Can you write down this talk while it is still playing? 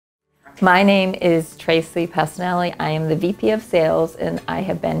My name is Tracy Pestinelli. I am the VP of Sales, and I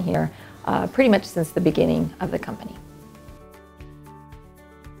have been here pretty much since the beginning of the company.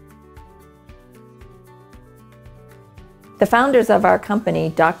 The founders of our company,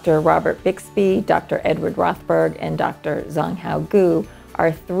 Dr. Robert Bixby, Dr. Edward Rothberg, and Dr. Zonghao Gu,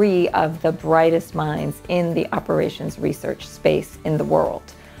 are three of the brightest minds in the operations research space in the world.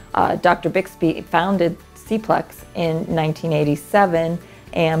 Dr. Bixby founded Cplex in 1987,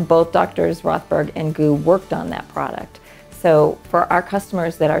 and both Drs. Rothberg and Gu worked on that product. So for our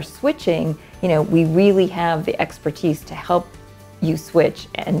customers that are switching, we really have the expertise to help you switch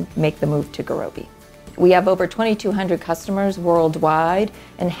and make the move to Gurobi. We have over 2,200 customers worldwide,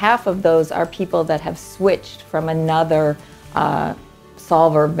 and half of those are people that have switched from another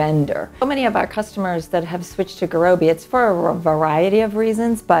solver vendor. So many of our customers that have switched to Gurobi, it's for a variety of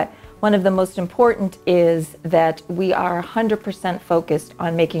reasons, but one of the most important is that we are 100% focused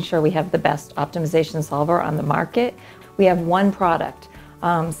on making sure we have the best optimization solver on the market. We have one product.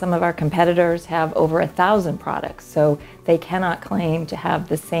 Some of our competitors have over 1,000 products, so they cannot claim to have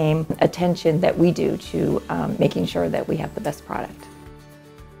the same attention that we do to making sure that we have the best product.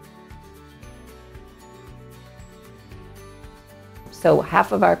 So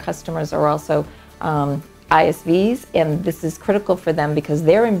half of our customers are also ISVs, and this is critical for them because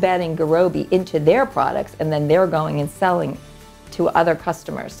they're embedding Gurobi into their products and then they're going and selling to other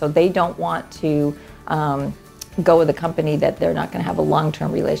customers. So they don't want to go with a company that they're not going to have a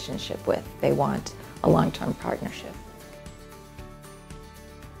long-term relationship with. They want a long-term partnership.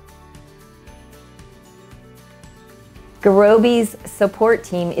 Gurobi's support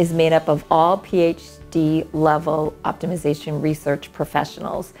team is made up of all PhD level optimization research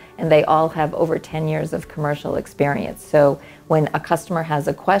professionals, and they all have over 10 years of commercial experience. So when a customer has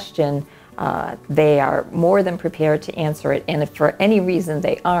a question, they are more than prepared to answer it, and if for any reason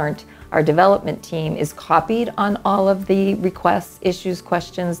they aren't, our development team is copied on all of the requests, issues,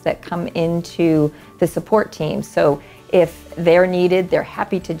 questions that come into the support team. So if they're needed, they're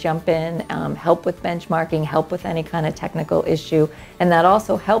happy to jump in, help with benchmarking, help with any kind of technical issue. And that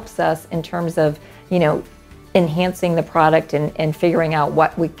also helps us in terms of, enhancing the product and figuring out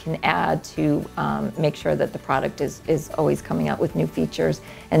what we can add to make sure that the product is always coming out with new features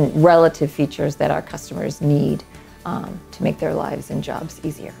and relative features that our customers need to make their lives and jobs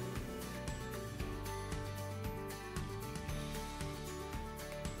easier.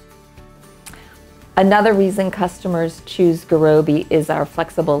 Another reason customers choose Gurobi is our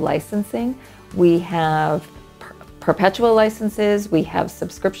flexible licensing. We have perpetual licenses, we have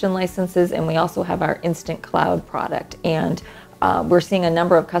subscription licenses, and we also have our instant cloud product. And we're seeing a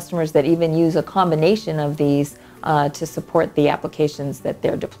number of customers that even use a combination of these to support the applications that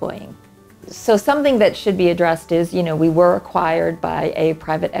they're deploying. So something that should be addressed is, we were acquired by a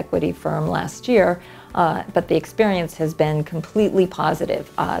private equity firm last year, but the experience has been completely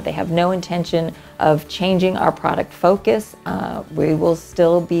positive. They have no intention of changing our product focus. We will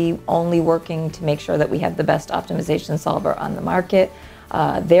still be only working to make sure that we have the best optimization solver on the market.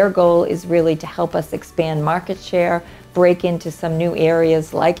 Their goal is really to help us expand market share, break into some new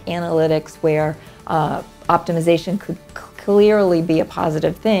areas like analytics where optimization could clearly be a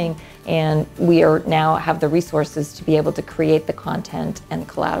positive thing, and we now have the resources to be able to create the content and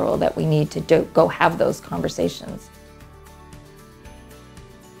collateral that we need to go have those conversations.